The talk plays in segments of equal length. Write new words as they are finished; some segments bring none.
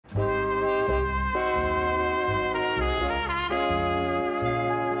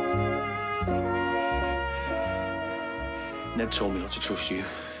Ned told me not to trust you.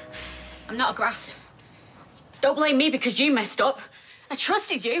 I'm not a grass. Don't blame me because you messed up. I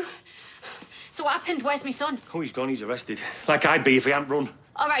trusted you. So what happened? Where's my son? Oh, he's gone. He's arrested. Like I'd be if he hadn't run.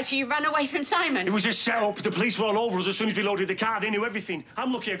 All right, so you ran away from Simon? It was a set-up. The police were all over us as soon as we loaded the car. They knew everything.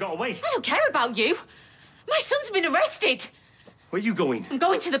 I'm lucky I got away. I don't care about you. My son's been arrested. Where are you going? I'm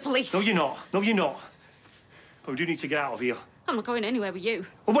going to the police. No, you're not. No, you're not. But we do need to get out of here. I'm not going anywhere with you.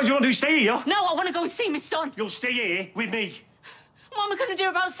 Well, what do you want to do? Stay here? No, I want to go and see my son. You'll stay here with me. What am I going to do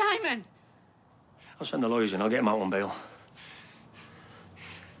about Simon? I'll send the lawyers in. I'll get him out on bail.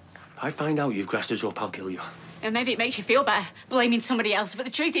 If I find out you've grassed us up, I'll kill you. And maybe it makes you feel better, blaming somebody else. But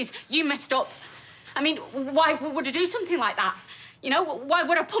the truth is, you messed up. I mean, why would I do something like that? You know, why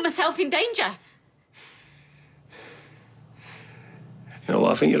would I put myself in danger? You know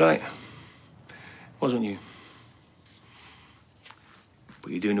what? I think you're right. It wasn't you.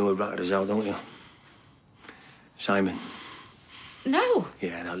 But you do know who ratted us out, don't you? Simon. No.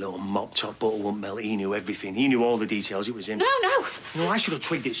 Yeah, that little mop-top butter wouldn't melt. He knew everything. He knew all the details. It was him. No. No, I should have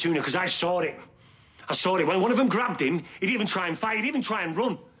twigged it sooner, because I saw it. I saw it. When one of them grabbed him, he'd even try and fight. He'd even try and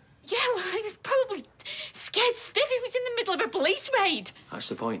run. Yeah, well, he was probably scared stiff. He was in the middle of a police raid. That's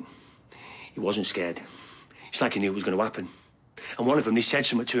the point. He wasn't scared. It's like he knew it was going to happen. And one of them, they said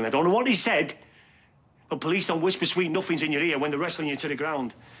something to him. I don't know what he said, but police don't whisper sweet nothings in your ear when they're wrestling you to the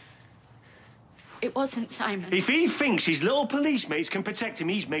ground. It wasn't Simon. If he thinks his little police mates can protect him,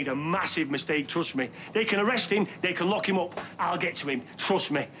 he's made a massive mistake, trust me. They can arrest him, they can lock him up. I'll get to him,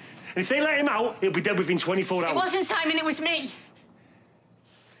 trust me. And if they let him out, he'll be dead within 24 hours. It wasn't Simon, it was me.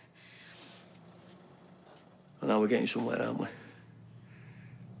 Well, now we're getting somewhere, aren't we?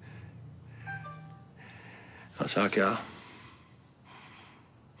 That's our car.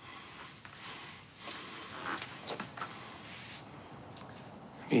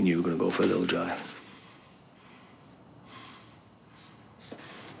 Me and you were going to go for a little drive.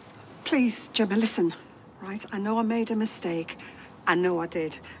 Please, Gemma, listen. Right, I know I made a mistake. I know I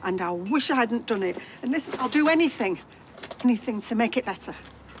did. And I wish I hadn't done it. And listen, I'll do anything to make it better.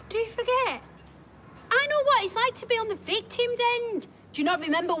 Do you forget? I know what it's like to be on the victim's end. Do you not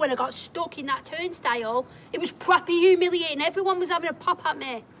remember when I got stuck in that turnstile? It was proper humiliating. Everyone was having a pop at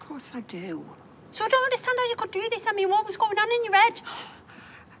me. Of course I do. So I don't understand how you could do this. I mean, what was going on in your head?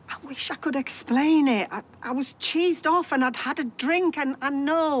 I wish I could explain it. I was cheesed off and I'd had a drink, and I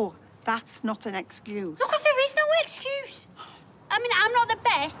know that's not an excuse. No, because there is no excuse. I mean, I'm not the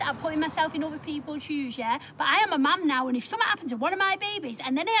best at putting myself in other people's shoes, yeah? But I am a mum now, and if something happened to one of my babies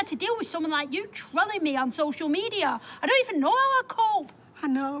and then I had to deal with someone like you trolling me on social media, I don't even know how I'd cope. I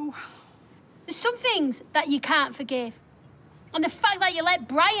know. There's some things that you can't forgive. And the fact that you let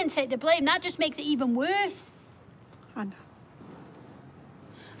Brian take the blame, that just makes it even worse. I know.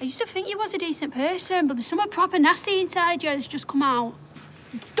 I used to think you was a decent person, but there's something proper nasty inside you that's just come out.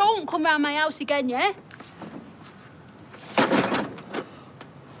 Don't come round my house again, yeah?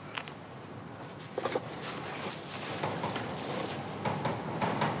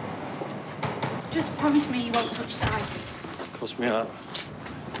 Just promise me you won't touch Simon. Cross me out.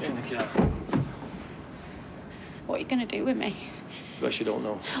 Get in the car. What are you going to do with me? Best you don't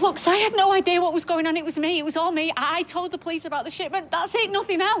know. Look, I had no idea what was going on. It was me. It was all me. I told the police about the shipment. That's it,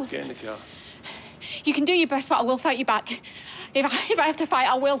 nothing else. Get in the car. You can do your best, but I will fight you back. If I have to fight,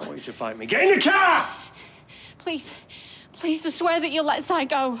 I will. I want you to fight me. Get in the car! Please just swear that you'll let Si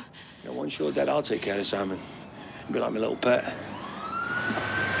go. You know, once you're dead, I'll take care of Simon. He'll be like my little pet.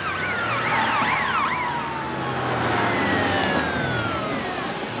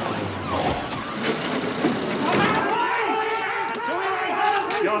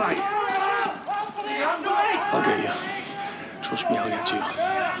 You all right? I'll get you. Trust me, I'll get to you.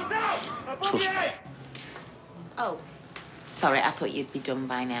 Trust me. Oh, sorry, I thought you'd be done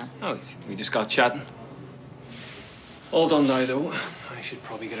by now. Oh, we just got chatting. All done now, though. I should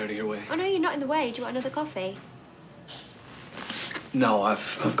probably get out of your way. Oh, no, you're not in the way. Do you want another coffee? No,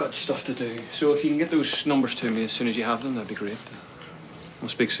 I've got stuff to do. So if you can get those numbers to me as soon as you have them, that'd be great. We'll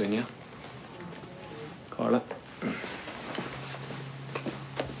speak soon, yeah? Carla?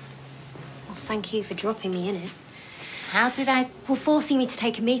 Well, thank you for dropping me in it. How did I... Well, forcing me to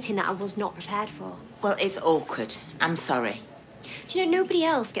take a meeting that I was not prepared for. Well, it's awkward. I'm sorry. Do you know, nobody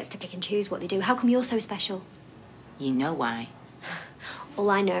else gets to pick and choose what they do. How come you're so special? You know why. All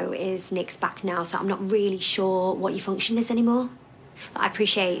I know is Nick's back now, so I'm not really sure what your function is anymore. But I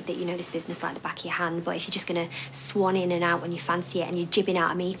appreciate that you know this business like the back of your hand, but if you're just going to swan in and out when you fancy it and you're jibbing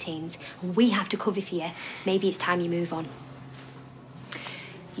out of meetings, we have to cover for you. Maybe it's time you move on.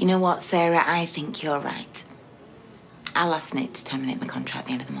 You know what, Sarah? I think you're right. I'll ask Nick to terminate my contract at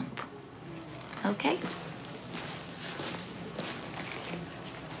the end of the month. OK?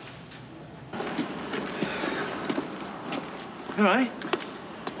 All right.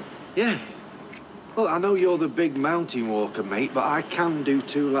 Yeah. Look, I know you're the big mountain walker, mate, but I can do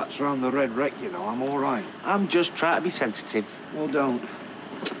 2 laps round the red wreck, you know. I'm all right. I'm just trying to be sensitive. Well, don't.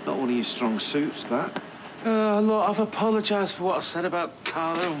 Not one of your strong suits, that. Look, I've apologised for what I said about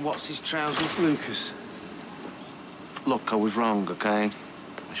Carla and what's his trousers. Lucas. Look, I was wrong, OK? I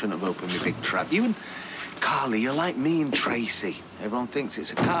shouldn't have opened my big trap. You and Carly, you're like me and Tracy. Everyone thinks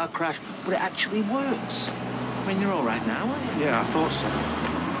it's a car crash, but it actually works. I mean, you're all right now, aren't you? Yeah, I thought so.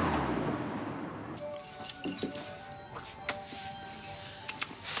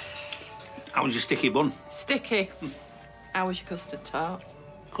 How was your sticky bun? Sticky. How was your custard tart?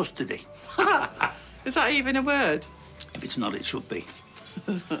 Custody. Is that even a word? If it's not, it should be.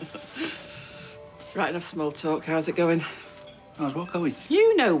 Right, enough small talk. How's it going? How's what going?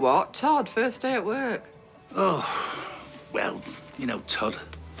 You know what? Todd, first day at work. Oh, well, you know Todd.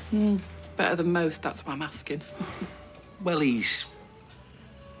 Better than most, that's why I'm asking. Well, he's...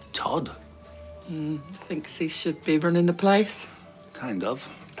 Todd. Thinks he should be running the place. Kind of.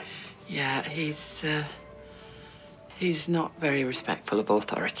 Yeah, he's not very respectful of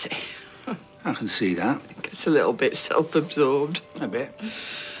authority. I can see that. Gets a little bit self-absorbed. A bit.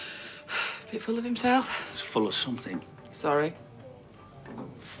 A bit full of himself. He's full of something. Sorry.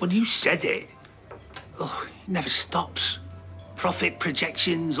 Well, you said it. Oh, it never stops. Profit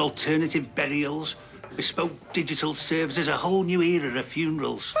projections, alternative burials, bespoke digital services, a whole new era of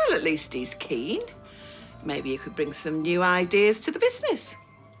funerals. Well, at least he's keen. Maybe you could bring some new ideas to the business.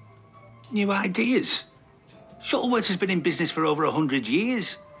 New ideas? Shuttleworth has been in business for over 100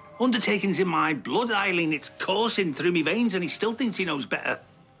 years. Undertaking's in my blood, Eileen. It's coursing through me veins, and he still thinks he knows better.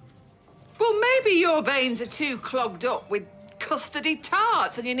 Well, maybe your veins are too clogged up with custody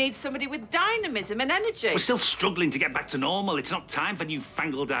tarts and you need somebody with dynamism and energy. We're still struggling to get back to normal. It's not time for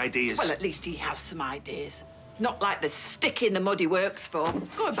newfangled ideas. Well, at least he has some ideas. Not like the stick in the mud he works for.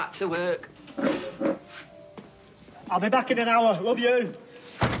 Going back to work. I'll be back in an hour. Love you.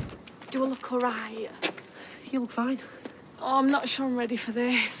 Do I look all right? You look fine. Oh, I'm not sure I'm ready for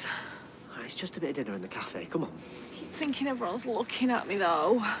this. It's just a bit of dinner in the cafe. Come on. I keep thinking everyone's looking at me,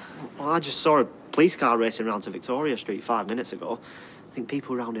 though. Well, I just saw a police car racing around to Victoria Street 5 minutes ago. I think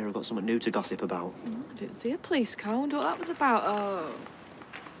people around here have got something new to gossip about. I didn't see a police car. I wonder what that was about. Oh.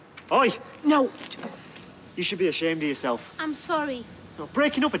 Oi! No. You should be ashamed of yourself. I'm sorry. No,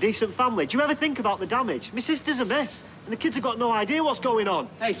 breaking up a decent family. Do you ever think about the damage? My sister's a mess, and the kids have got no idea what's going on.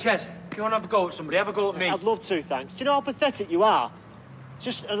 Hey, Ches, if you want to have a go at somebody, have a go at me. I'd love to, thanks. Do you know how pathetic you are?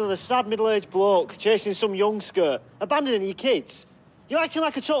 Just another sad middle-aged bloke chasing some young skirt, abandoning your kids. You're acting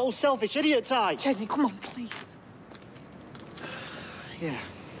like a total selfish idiot, Ty. Chesney, come on, please. Yeah,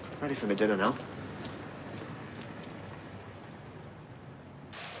 ready for my dinner now.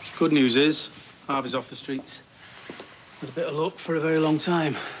 Good news is, Harvey's off the streets. Had a bit of luck for a very long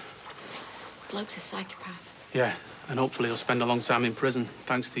time. Bloke's a psychopath. Yeah, and hopefully he'll spend a long time in prison,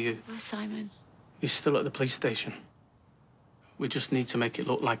 thanks to you. Why, Simon? He's still at the police station. We just need to make it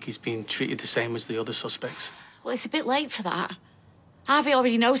look like he's being treated the same as the other suspects. Well, it's a bit late for that. Harvey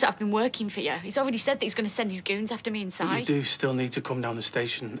already knows that I've been working for you. He's already said that he's going to send his goons after me inside. But you do still need to come down the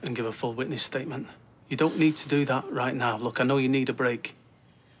station and give a full witness statement. You don't need to do that right now. Look, I know you need a break.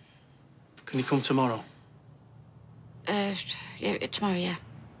 Can you come tomorrow? Yeah, tomorrow, yeah.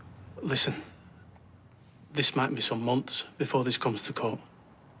 Listen, this might be some months before this comes to court.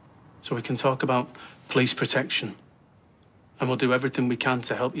 So we can talk about police protection. And we'll do everything we can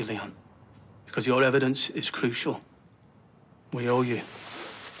to help you, Leon. Because your evidence is crucial. We owe you.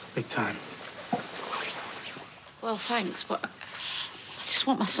 Big time. Well, thanks, but I just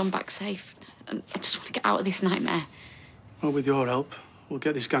want my son back safe. And I just want to get out of this nightmare. Well, with your help, we'll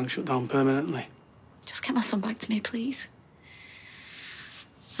get this gang shut down permanently. Just get my son back to me, please.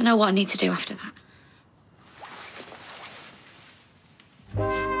 I know what I need to do after that. Oh,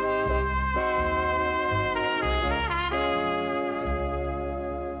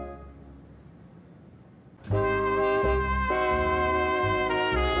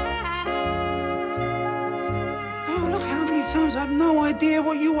 look how many times I have no idea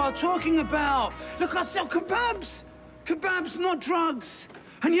what you are talking about. Look, I sell kebabs. Kebabs, not drugs.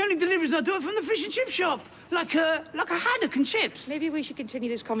 And the only deliveries I do are from the fish and chip shop. Like a haddock and chips. Maybe we should continue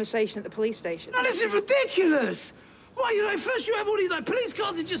this conversation at the police station. No, this is ridiculous. Why, you know, first you have all these, police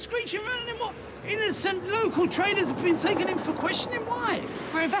cars that just screeching around, and then what? Innocent local traders have been taken in for questioning. Why?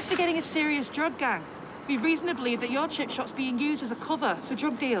 We're investigating a serious drug gang. We've reason to believe that your chip shop's being used as a cover for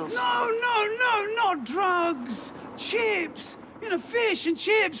drug deals. No, not drugs. Chips. You know, fish and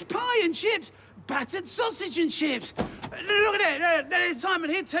chips, pie and chips, battered sausage and chips. Look at that. There's Simon.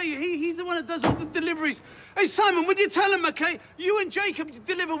 He'll tell you. He's the one that does all the deliveries. Hey, Simon, would you tell him, OK? You and Jacob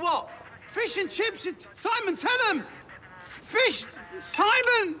deliver what? Fish and chips? Simon, tell him. Fish.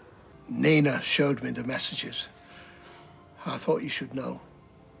 Simon. Nina showed me the messages. I thought you should know.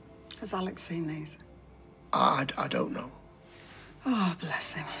 Has Alex seen these? I don't know. Oh,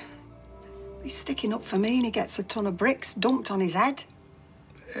 bless him. He's sticking up for me and he gets a ton of bricks dumped on his head.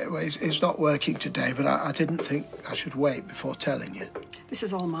 Well, it's not working today, but I didn't think I should wait before telling you. This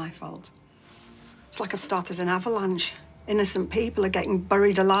is all my fault. It's like I've started an avalanche. Innocent people are getting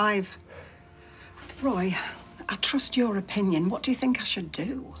buried alive. Roy, I trust your opinion. What do you think I should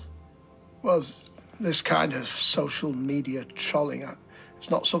do? Well, this kind of social media trolling, it's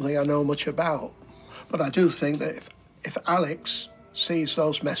not something I know much about. But I do think that if Alex sees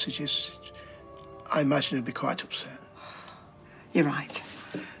those messages, I imagine he'll be quite upset. You're right.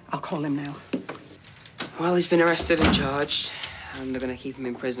 I'll call him now. Well, he's been arrested and charged, and they're going to keep him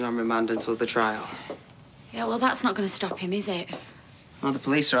in prison on remand until the trial. Yeah, well, that's not going to stop him, is it? Well, the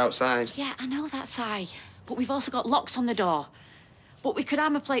police are outside. Yeah, I know that, Si. But we've also got locks on the door. But we could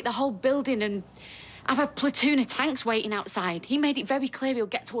hammer plate the whole building and have a platoon of tanks waiting outside. He made it very clear he'll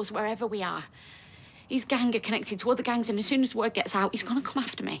get to us wherever we are. His gang are connected to other gangs, and as soon as word gets out, he's going to come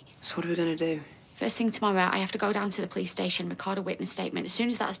after me. So what are we going to do? First thing tomorrow, I have to go down to the police station, record a witness statement. As soon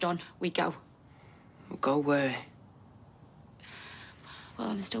as that's done, we go. Go where? Well,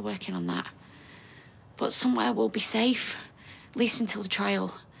 I'm still working on that. But somewhere we'll be safe, at least until the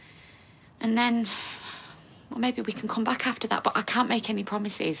trial. And then, well, maybe we can come back after that, but I can't make any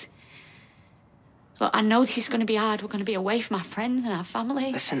promises. Look, I know this is going to be hard. We're going to be away from our friends and our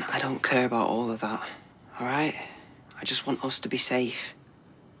family. Listen, I don't care about all of that, all right? I just want us to be safe.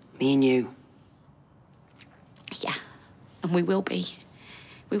 Me and you. Yeah, and we will be.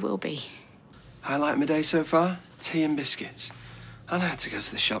 We will be. Highlight my day so far? Tea and biscuits. I had to go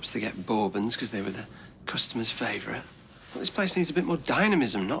to the shops to get bourbons because they were the customer's favourite. Well, this place needs a bit more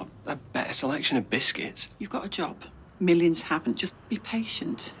dynamism, not a better selection of biscuits. You've got a job. Millions haven't. Just be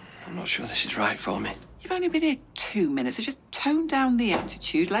patient. I'm not sure this is right for me. You've only been here 2 minutes, so just tone down the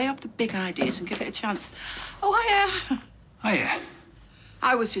attitude, lay off the big ideas and give it a chance. Oh, hiya. Hiya.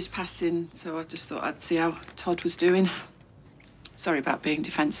 I was just passing, so I just thought I'd see how Todd was doing. Sorry about being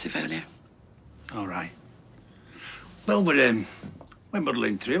defensive earlier. All right. Well, we're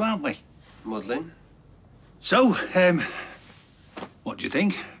muddling through, aren't we? Muddling? So, what do you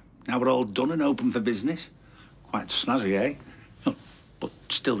think? Now we're all done and open for business. Quite snazzy, eh? No, but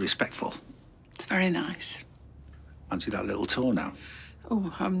still respectful. It's very nice. Fancy that little tour now?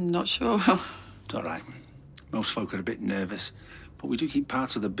 Oh, I'm not sure. It's all right. Most folk are a bit nervous, but we do keep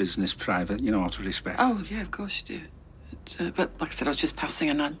parts of the business private, you know, out of respect. Oh, yeah, of course you do. But like I said, I was just passing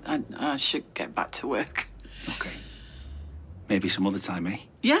and I should get back to work. OK. Maybe some other time, eh?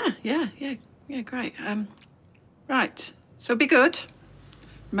 Yeah, great. Right, so be good.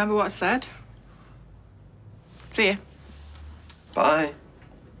 Remember what I said? See ya. Bye.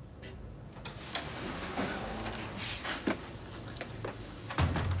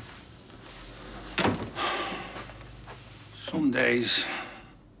 Some days,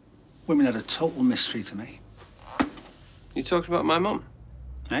 women are a total mystery to me. You talking about my mum?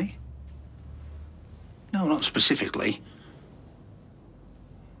 Eh? No, not specifically.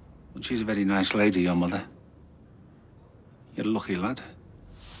 But she's a very nice lady, your mother. You're a lucky lad.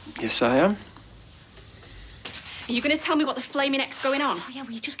 Yes, I am. Are you going to tell me what the flaming heck's going on? Oh, yeah,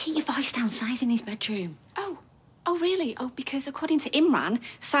 will you just keep your voice down? Si's in his bedroom. Oh, really? Oh, because according to Imran,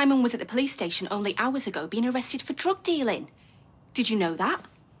 Simon was at the police station only hours ago being arrested for drug dealing. Did you know that?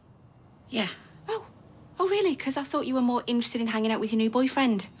 Yeah. Oh, really? Because I thought you were more interested in hanging out with your new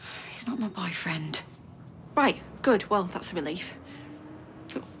boyfriend. He's not my boyfriend. Right, good. Well, that's a relief.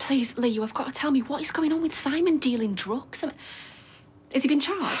 But please, Lee, you have got to tell me what is going on with Simon dealing drugs. Has he been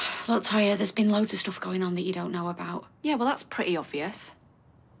charged? Look, Toya, there's been loads of stuff going on that you don't know about. Yeah, well, that's pretty obvious.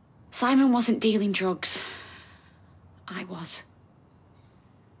 Simon wasn't dealing drugs. I was.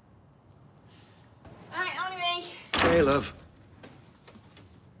 Right, on me. Hey, love.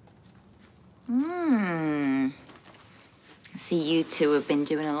 I see you two have been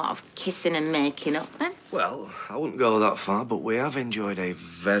doing a lot of kissing and making up then. Well, I wouldn't go that far, but we have enjoyed a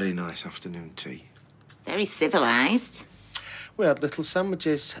very nice afternoon tea. Very civilised. We had little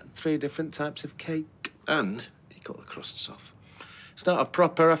sandwiches, 3 different types of cake. And he cut the crusts off. It's not a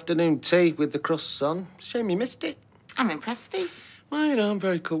proper afternoon tea with the crusts on. Shame you missed it. I'm impressed, Steve. Well, you know, I'm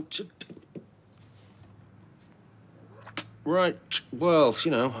very cultured. Right, well, you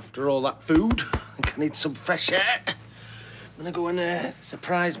know, after all that food, I think I need some fresh air. I'm gonna go and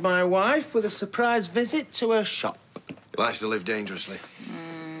surprise my wife with a surprise visit to her shop. He likes to live dangerously.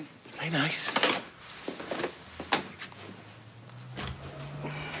 Play nice.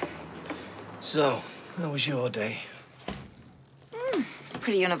 So, how was your day?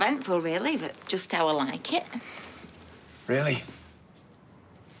 Pretty uneventful, really, but just how I like it. Really?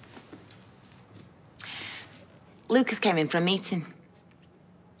 Lucas came in for a meeting.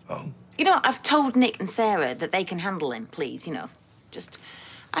 Oh? You know, I've told Nick and Sarah that they can handle him, please, you know. Just,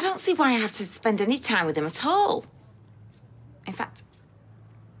 I don't see why I have to spend any time with him at all. In fact,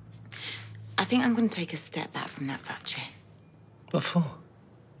 I think I'm going to take a step back from that factory. What for?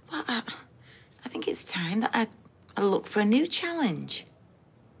 Well, I think it's time that I look for a new challenge.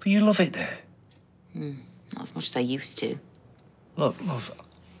 But you love it there. Not as much as I used to. Look, love,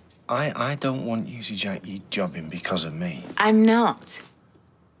 I don't want you to jack your jobbing because of me. I'm not.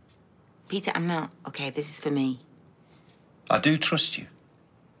 Peter, I'm not. Okay, this is for me. I do trust you.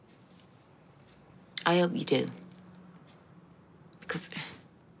 I hope you do. Because,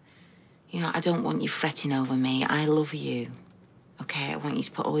 you know, I don't want you fretting over me. I love you. Okay, I want you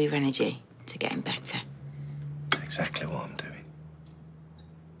to put all your energy into getting better. That's exactly what I'm doing.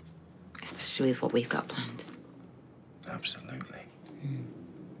 Especially with what we've got planned. Absolutely.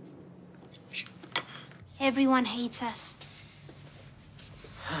 Everyone hates us.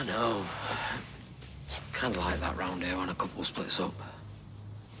 I know. It's kind of like that round here when a couple splits up.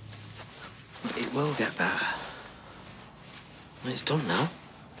 But it will get better. And it's done now.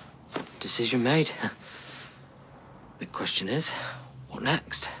 Decision made. Big question is, what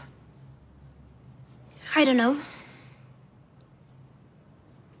next? I don't know.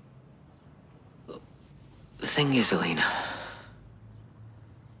 The thing is, Alina,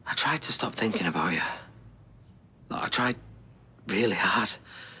 I tried to stop thinking about you. I tried really hard.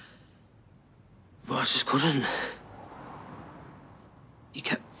 But I just couldn't. You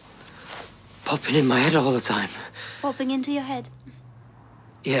kept popping in my head all the time. Popping into your head.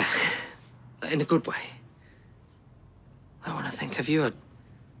 Yeah, in a good way. When I think of you, I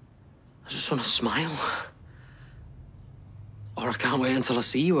just want to smile. Or I can't wait until I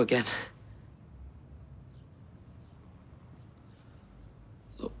see you again.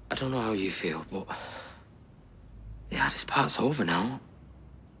 Look, I don't know how you feel, but the hardest part's over now.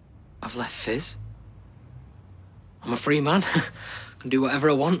 I've left Fizz. I'm a free man. I can do whatever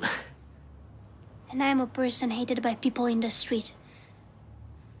I want. And I'm a person hated by people in the street.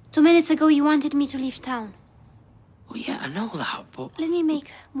 2 minutes ago, you wanted me to leave town. Well, yeah, I know that, but... Let me make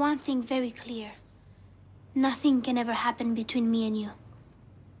one thing very clear. Nothing can ever happen between me and you.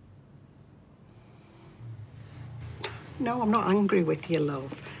 No, I'm not angry with you,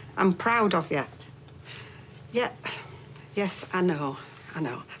 love. I'm proud of you. Yeah, yes, I know.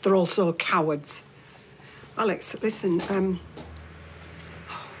 They're all so cowards. Alex, listen,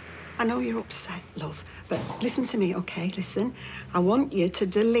 I know you're upset, love, but listen to me, okay? Listen, I want you to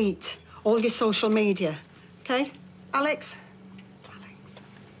delete all your social media, okay? Alex?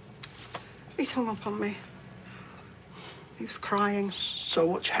 He's hung up on me. He was crying.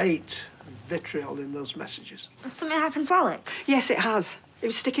 So much hate and vitriol in those messages. Has something happened to Alex? Yes, it has. He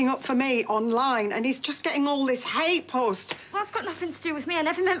was sticking up for me online, and he's just getting all this hate post. Well, that's got nothing to do with me. I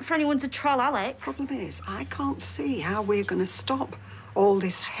never meant for anyone to troll Alex. Problem is, I can't see how we're going to stop all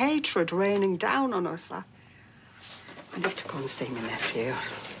this hatred raining down on us. I need to go and see my nephew.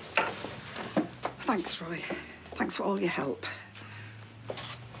 Thanks, Roy. Thanks for all your help.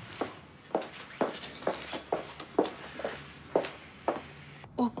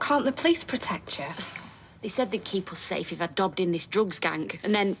 Well, can't the police protect you? They said they'd keep us safe if I dobbed in this drugs gang.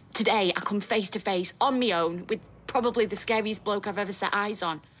 And then today I come face to face on my own with probably the scariest bloke I've ever set eyes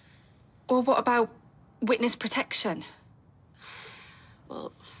on. Well, what about witness protection?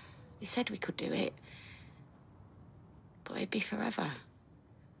 Well, they said we could do it. But it'd be forever.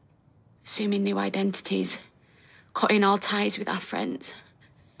 Assuming new identities, cutting all ties with our friends,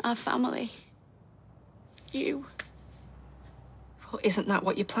 our family. You. Well, isn't that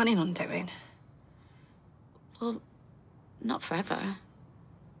what you're planning on doing? Well, not forever.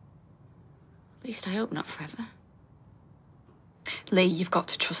 At least I hope not forever. Lee, you've got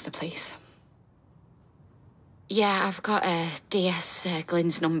to trust the police. Yeah, I've got DS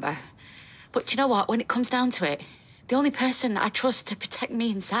Glynn's number. But you know what? When it comes down to it, the only person that I trust to protect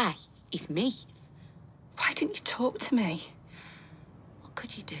me and Si is me. Why didn't you talk to me? What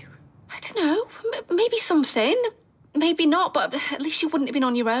could you do? I don't know. Maybe something. Maybe not, but at least you wouldn't have been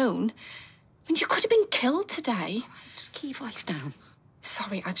on your own. I mean, you could have been killed today. Just keep your voice down.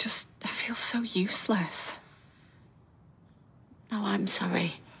 Sorry, I feel so useless. No, I'm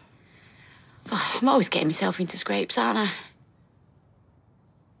sorry. Oh, I'm always getting myself into scrapes, aren't I?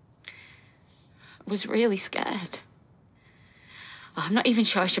 I was really scared. I'm not even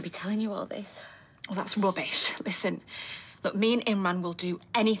sure I should be telling you all this. Well, that's rubbish. Listen, look, me and Imran will do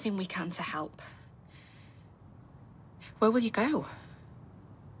anything we can to help. Where will you go?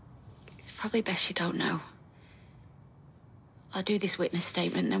 It's probably best you don't know. I'll do this witness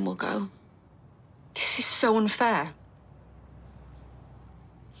statement and then we'll go. This is so unfair.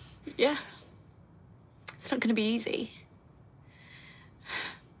 Yeah. It's not going to be easy.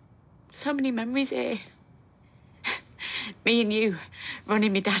 So many memories here. Me and you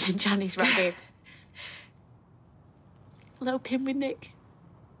running me dad and Johnny's rabbit. Eloping with Nick.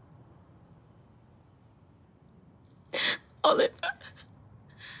 Oliver.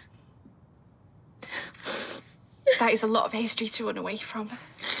 That is a lot of history to run away from.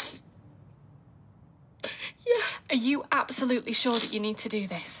 Yeah. Are you absolutely sure that you need to do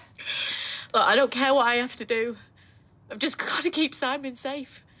this? Look, I don't care what I have to do. I've just got to keep Simon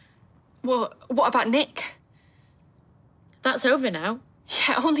safe. Well, what about Nick? That's over now.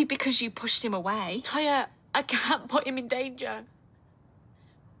 Yeah, only because you pushed him away. Toya, I can't put him in danger.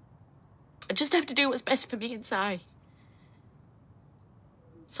 I just have to do what's best for me and Si.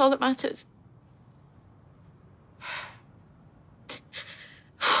 That's all that matters.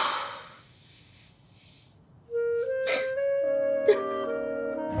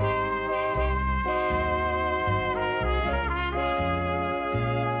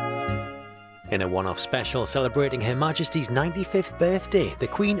 In a one-off special celebrating Her Majesty's 95th birthday, The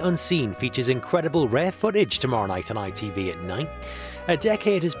Queen Unseen features incredible rare footage tomorrow night on ITV at 9. A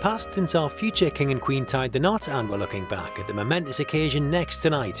decade has passed since our future King and Queen tied the knot, and we're looking back at the momentous occasion next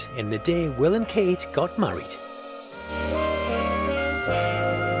tonight, in the day Will and Kate got married.